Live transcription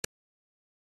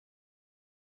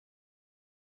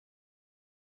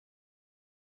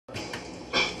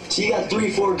So you got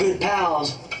 3-4 good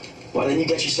pals. Well, then you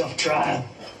got yourself a tribe.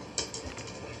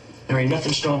 There ain't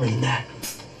nothing stronger than that.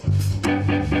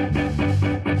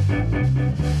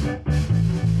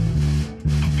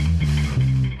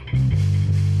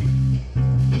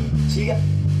 So you got...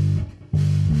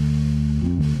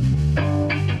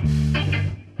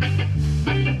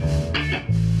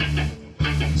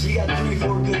 So you got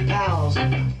 3-4 good pals.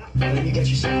 Well, then you got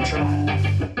yourself a tribe.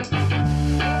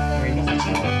 There ain't nothing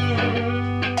stronger.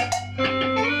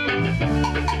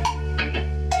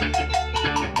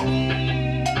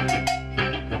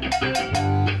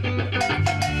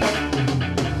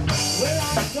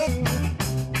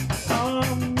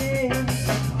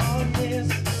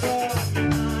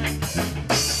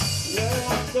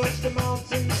 The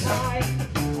mountains high,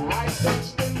 I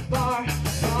searched them far,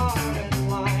 far and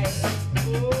wide.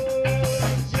 Oh,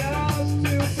 just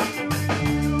to be with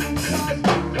you. 'Cause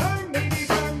burn, baby,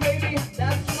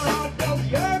 that's my heart. 'Cause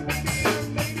you're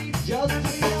baby, just to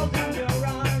be held in your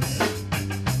arms.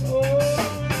 Oh,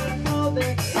 I know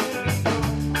there can be no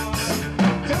harm.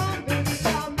 Down,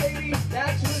 baby,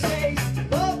 that's what makes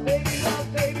love,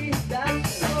 baby,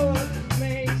 that's what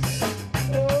makes.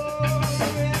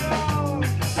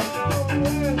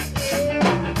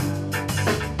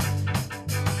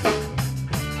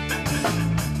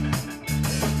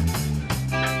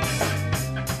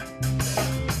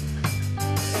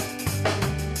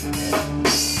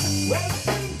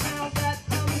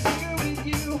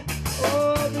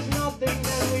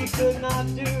 Could not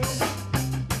do.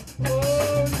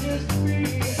 Oh, just be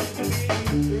free.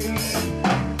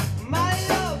 My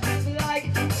love is like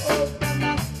open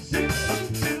up soon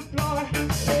to the floor.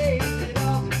 Raise it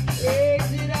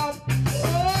up.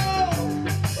 Oh,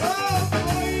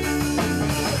 for you.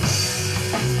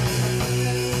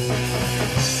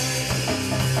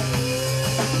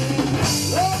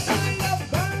 Oh, my love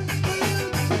burns for you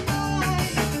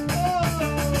tonight.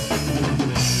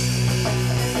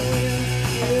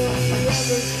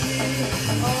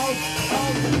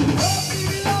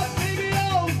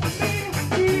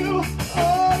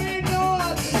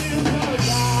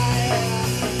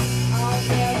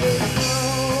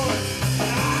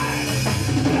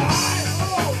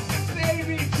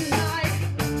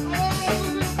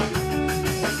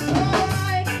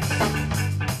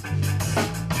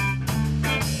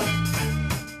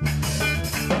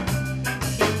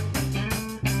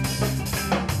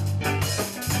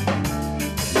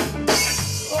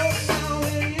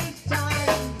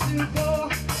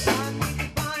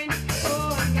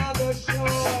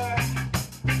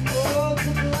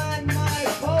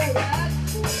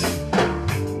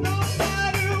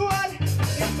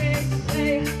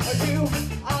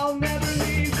 I'll never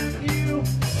leave you.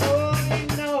 Oh, you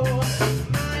know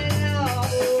my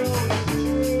love is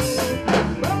true.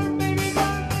 Burn, baby,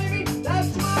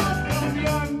 that's my love.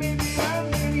 Burn, baby,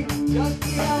 just be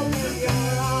held in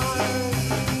your arms.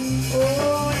 Oh,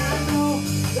 I know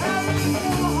there is no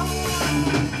harm.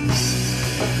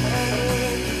 And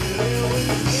when you're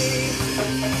with me,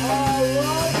 all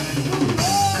wonderful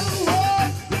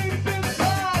love deep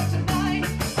inside tonight.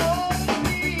 Oh, it'll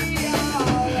be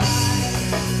alright.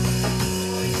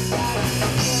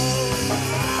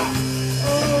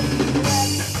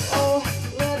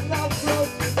 Let love grow to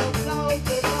the flowers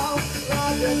of love,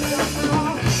 rather than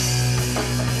love.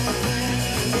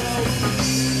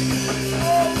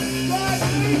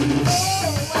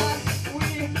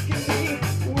 We can be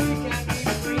free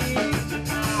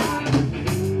tonight.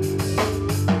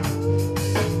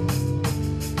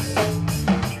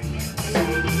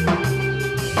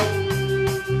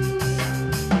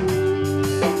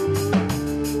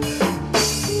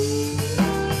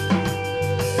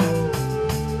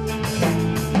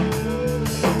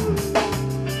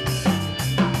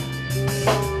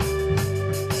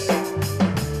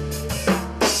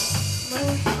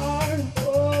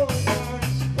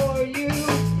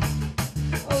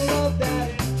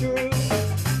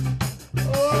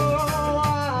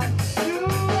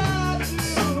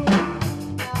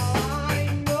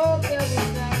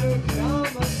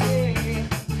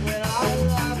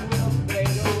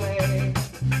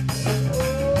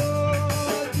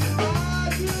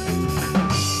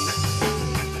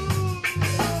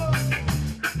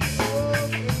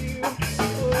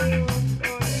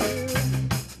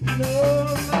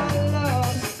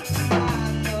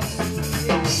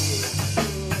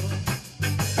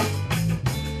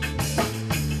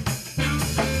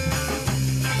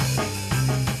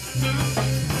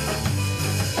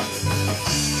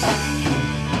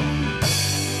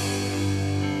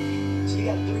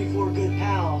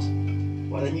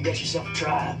 Well, then you got yourself a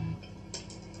tribe.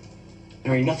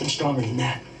 There ain't nothing stronger than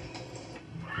that.